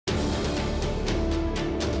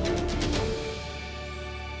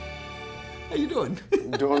How you doing?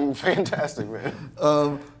 Doing fantastic, man.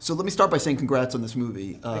 So let me start by saying congrats on this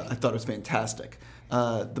movie. I thought it was fantastic.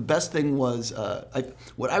 The best thing was,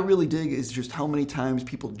 what I really dig is just how many times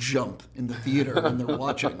people jump in the theater when they're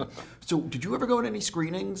watching. So did you ever go to any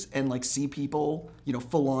screenings and like see people, you know,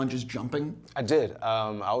 full on just jumping? I did.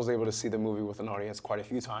 I was able to see the movie with an audience quite a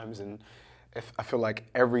few times, and I feel like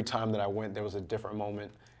every time that I went, there was a different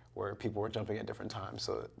moment where people were jumping at different times.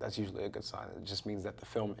 So that's usually a good sign. It just means that the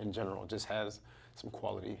film in general just has some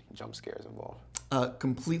quality jump scares involved.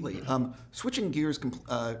 Completely. Switching gears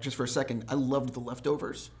just for a second, I loved The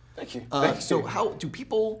Leftovers. Thank you. So how do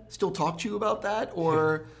people still talk to you about that?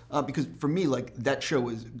 Or because for me, like that show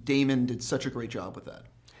Damon did such a great job with that.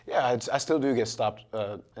 Yeah, I still do get stopped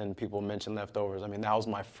and people mention Leftovers. I mean, that was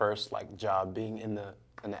my first like job being in the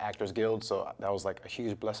Actors Guild, so that was like a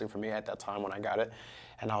huge blessing for me at that time when I got it.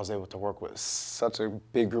 And I was able to work with such a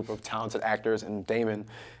big group of talented actors, and Damon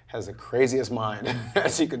has the craziest mind,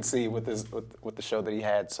 as you can see with the show that he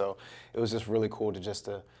had. So it was just really cool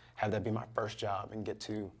to have that be my first job and get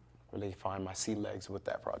to really find my sea legs with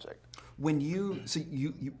that project. When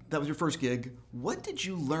that was your first gig, what did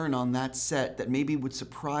you learn on that set that maybe would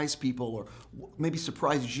surprise people or maybe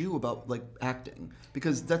surprise you about like acting?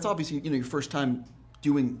 Because that's obviously, you know, your first time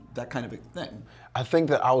doing that kind of a thing. I think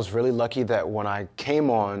that I was really lucky that when I came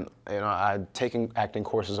on, you know, I'd taken acting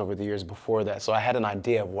courses over the years before that, so I had an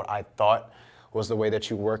idea of what I thought was the way that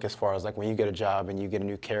you work as far as like when you get a job and you get a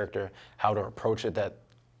new character, how to approach it, that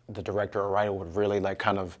the director or writer would really like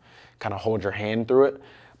kind of hold your hand through it.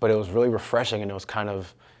 But it was really refreshing, and it was kind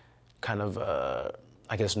of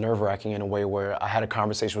I guess nerve-wracking in a way where I had a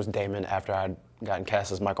conversation with Damon after I'd gotten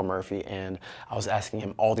cast as Michael Murphy, and I was asking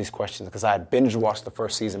him all these questions because I had binge-watched the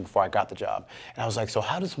first season before I got the job. And I was like, so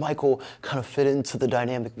how does Michael kind of fit into the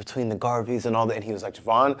dynamic between the Garveys and all that? And he was like,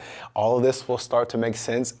 Jovan, all of this will start to make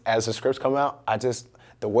sense as the scripts come out.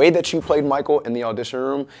 The way that you played Michael in the audition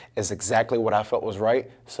room is exactly what I felt was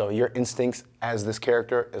right. So your instincts as this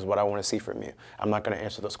character is what I want to see from you. I'm not going to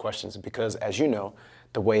answer those questions because, as you know,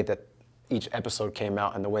 the way that each episode came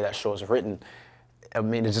out and the way that show is written, I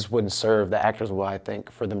mean, it just wouldn't serve the actors well, I think,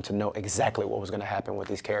 for them to know exactly what was going to happen with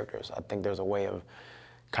these characters. I think there's a way of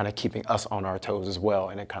kind of keeping us on our toes as well,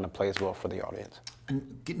 and it kind of plays well for the audience.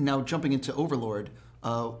 And now jumping into Overlord,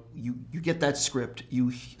 you get that script,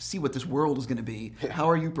 you see what this world is going to be. Yeah. How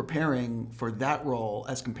are you preparing for that role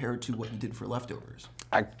as compared to what you did for Leftovers?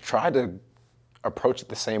 I tried to approach it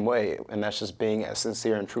the same way, and that's just being as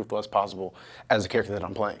sincere and truthful as possible as the character that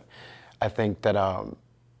I'm playing. I think that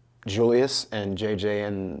Julius and J.J.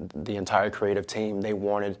 and the entire creative team, they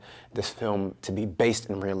wanted this film to be based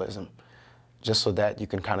in realism, just so that you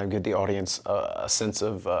can kind of give the audience a sense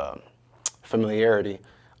of familiarity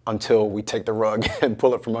until we take the rug and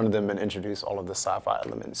pull it from under them and introduce all of the sci-fi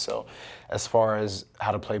elements. So as far as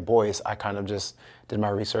how to play Boyce, I kind of just did my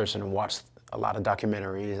research and watched a lot of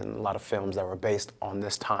documentaries and a lot of films that were based on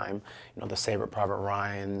this time, you know, the Saving Private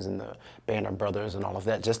Ryans and the Band of Brothers and all of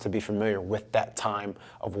that, just to be familiar with that time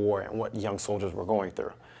of war and what young soldiers were going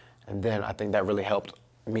through. And then I think that really helped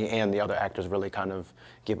me and the other actors really kind of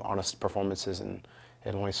give honest performances, and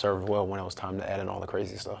it only served well when it was time to add in all the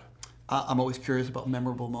crazy stuff. I'm always curious about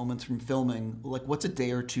memorable moments from filming. Like, what's a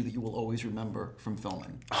day or two that you will always remember from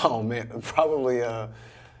filming? Oh man, probably the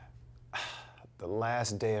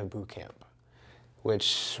last day of boot camp,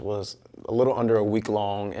 which was a little under a week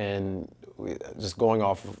long, and just going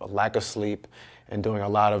off of a lack of sleep and doing a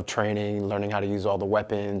lot of training, learning how to use all the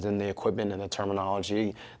weapons and the equipment and the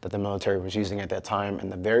terminology that the military was using at that time.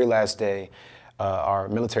 And the very last day, our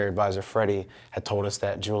military advisor, Freddie, had told us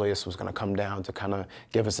that Julius was gonna come down to kind of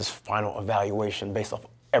give us this final evaluation based off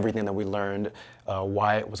everything that we learned.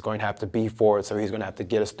 Wyatt was going to have to be for it, so he's going to have to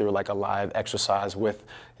get us through like a live exercise with,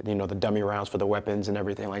 you know, the dummy rounds for the weapons and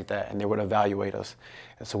everything like that, and they would evaluate us.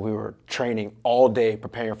 And so we were training all day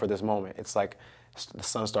preparing for this moment. It's like the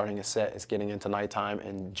sun's starting to set, it's getting into nighttime,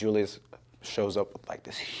 and Julius shows up with like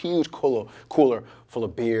this huge cooler full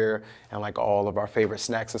of beer and like all of our favorite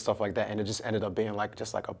snacks and stuff like that, and it just ended up being like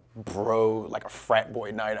just like a frat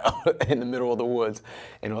boy night out in the middle of the woods.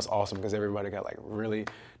 And it was awesome because everybody got like really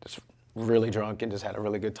drunk and just had a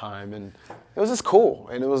really good time, and it was just cool,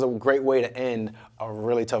 and it was a great way to end a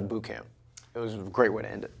really tough boot camp. It was a great way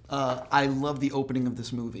to end it. I love the opening of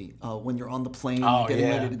this movie. When you're on the plane, you're getting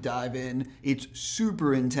ready to dive in. It's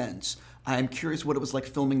super intense. I'm curious what it was like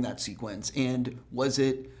filming that sequence, and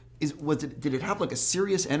did it have like a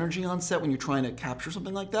serious energy on set when you're trying to capture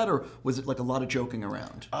something like that, or was it like a lot of joking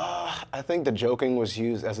around? I think the joking was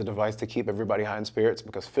used as a device to keep everybody high in spirits,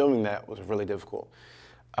 because filming that was really difficult.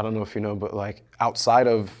 I don't know if you know, but like outside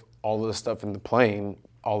of all of the stuff in the plane,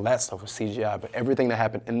 all that stuff was CGI, but everything that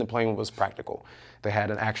happened in the plane was practical. They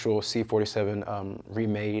had an actual C-47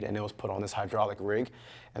 remade, and it was put on this hydraulic rig.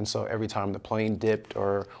 And so every time the plane dipped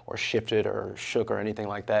or shifted or shook or anything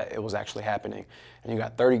like that, it was actually happening. And you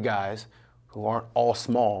got 30 guys who aren't all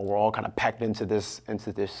small. We're all kind of packed into this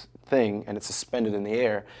thing, and it's suspended in the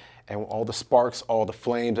air. And all the sparks, all the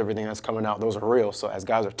flames, everything that's coming out, those are real. So as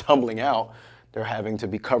guys are tumbling out, they're having to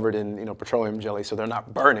be covered in, you know, petroleum jelly so they're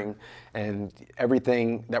not burning. And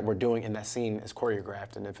everything that we're doing in that scene is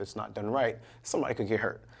choreographed, and if it's not done right, somebody could get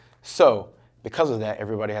hurt. So because of that,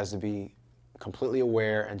 everybody has to be completely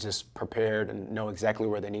aware and just prepared and know exactly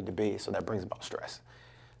where they need to be, so that brings about stress.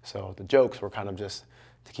 So the jokes were kind of just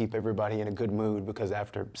to keep everybody in a good mood, because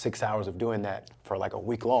after 6 hours of doing that for like a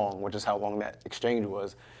week long, which is how long that exchange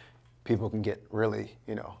was, people can get really,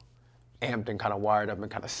 you know, amped and kind of wired up and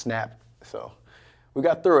kind of snap. So we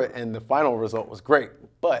got through it, and the final result was great,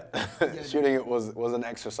 but shooting it was an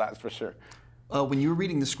exercise for sure. When you were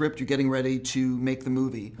reading the script, you're getting ready to make the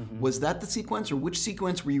movie, was that the sequence, or which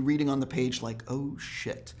sequence were you reading on the page like, oh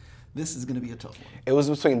shit, this is gonna be a tough one? It was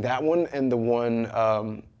between that one and the one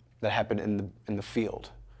that happened in the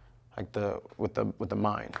field, like with the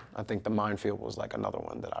mine. I think the minefield was like another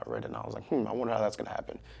one that I read, and I was like, I wonder how that's gonna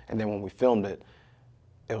happen. And then when we filmed it,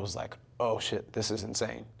 it was like, oh shit, this is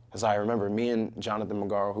insane. As I remember, me and Jonathan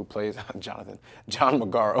Magaro, who plays, John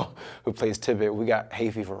Magaro, who plays Tibbet, we got hay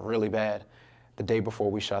fever really bad the day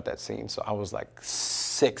before we shot that scene. So I was like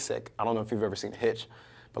sick. I don't know if you've ever seen Hitch,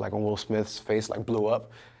 but like when Will Smith's face like blew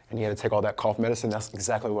up and he had to take all that cough medicine, that's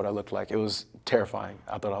exactly what I looked like. It was terrifying.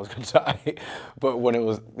 I thought I was gonna die. But when it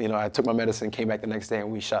was, you know, I took my medicine, came back the next day,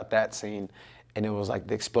 and we shot that scene, and it was like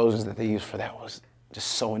the explosions that they used for that was just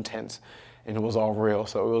so intense. And it was all real,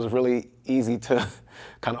 so it was really easy to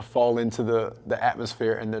kind of fall into the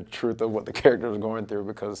atmosphere and the truth of what the character was going through,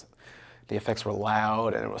 because the effects were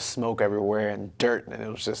loud and there was smoke everywhere and dirt, and it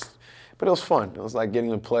was just, but it was fun. It was like getting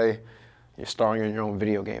to play, you're starring in your own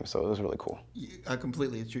video game, so it was really cool.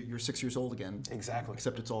 Completely, you're 6 years old again. Exactly.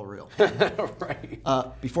 Except it's all real. Right.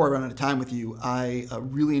 Before I run out of time with you, I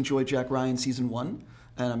really enjoyed Jack Ryan season 1,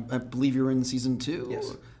 and I believe you're in season 2.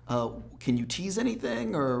 Yes. Can you tease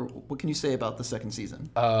anything, or what can you say about the second season?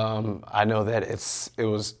 I know that it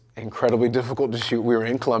was incredibly difficult to shoot. We were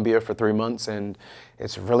in Colombia for 3 months, and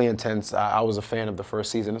it's really intense. I was a fan of the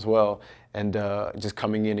first season as well, and just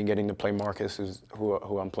coming in and getting to play Marcus,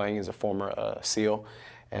 who I'm playing, is a former SEAL,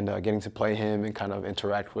 and getting to play him and kind of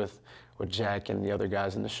interact with Jack and the other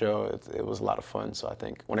guys in the show, it was a lot of fun. So I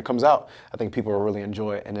think when it comes out, I think people will really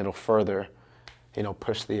enjoy it, and it'll further, you know,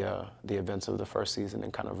 push the events of the first season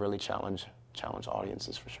and kind of really challenge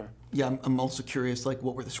audiences for sure. Yeah, I'm also curious, like,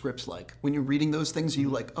 what were the scripts like? When you're reading those things, are you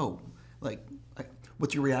like, oh, like,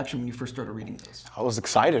 what's your reaction when you first started reading those? I was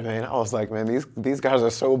excited, man. I was like, man, these guys are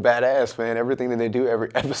so badass, man. Everything that they do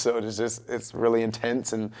every episode is just, it's really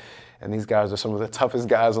intense, and these guys are some of the toughest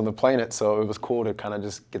guys on the planet, so it was cool to kind of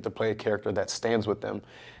just get to play a character that stands with them.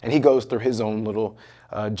 And he goes through his own little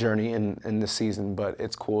journey in the season, but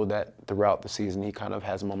it's cool that throughout the season he kind of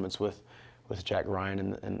has moments with Jack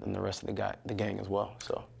Ryan and the rest of the gang as well.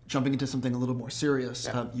 So jumping into something a little more serious,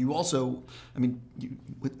 you also, I mean,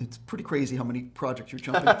 it's pretty crazy how many projects you're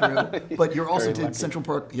jumping through, but you also did Central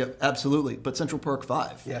Park, yeah, absolutely, but Central Park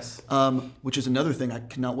 5. Yes. Which is another thing I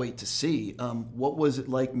cannot wait to see. What was it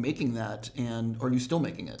like making that, and are you still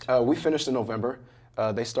making it? We finished in November.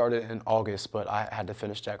 They started in August, but I had to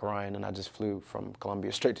finish Jack Ryan, and I just flew from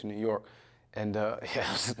Colombia straight to New York. And yeah,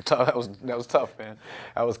 it was tough. That was tough, man.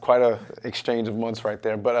 That was quite a exchange of months right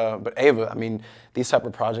there. But Ava, I mean, these type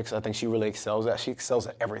of projects, I think she really excels at. She excels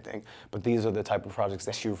at everything. But these are the type of projects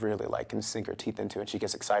that she really like can sink her teeth into and she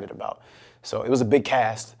gets excited about. So it was a big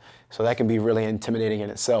cast, so that can be really intimidating in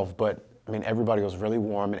itself. But I mean, everybody was really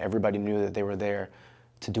warm, and everybody knew that they were there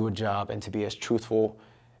to do a job and to be as truthful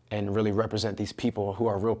and really represent these people who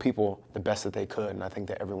are real people the best that they could. And I think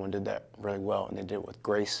that everyone did that really well, and they did it with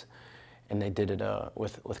grace. And they did it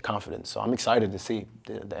with confidence. So I'm excited to see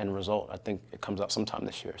the end result. I think it comes out sometime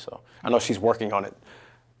this year. So I know she's working on it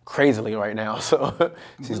crazily right now, so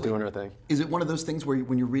she's doing her thing. Is it one of those things where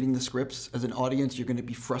when you're reading the scripts, as an audience, you're going to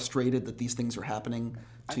be frustrated that these things are happening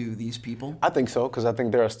to these people? I think so, because I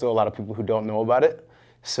think there are still a lot of people who don't know about it.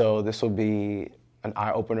 So this will be an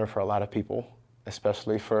eye-opener for a lot of people,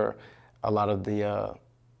 especially for a lot of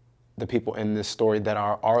the people in this story that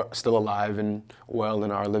are still alive and well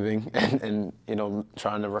and are living and you know,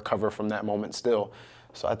 trying to recover from that moment still.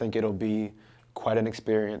 So I think it'll be quite an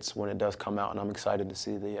experience when it does come out, and I'm excited to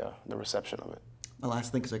see the reception of it. my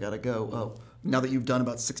last thing, because I got to go. Now that you've done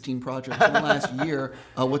about 16 projects in the last year,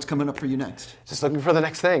 what's coming up for you next? Just looking for the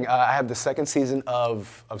next thing. I have the second season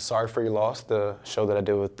of Sorry for Your Loss, the show that I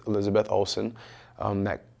did with Elizabeth Olsen.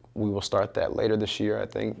 That we will start that later this year, I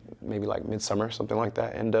think, maybe like midsummer, something like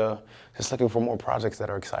that. And just looking for more projects that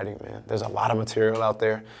are exciting, man. There's a lot of material out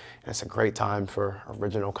there, and it's a great time for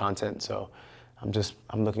original content. So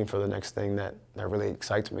I'm looking for the next thing that really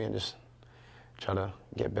excites me and just try to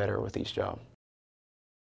get better with each job.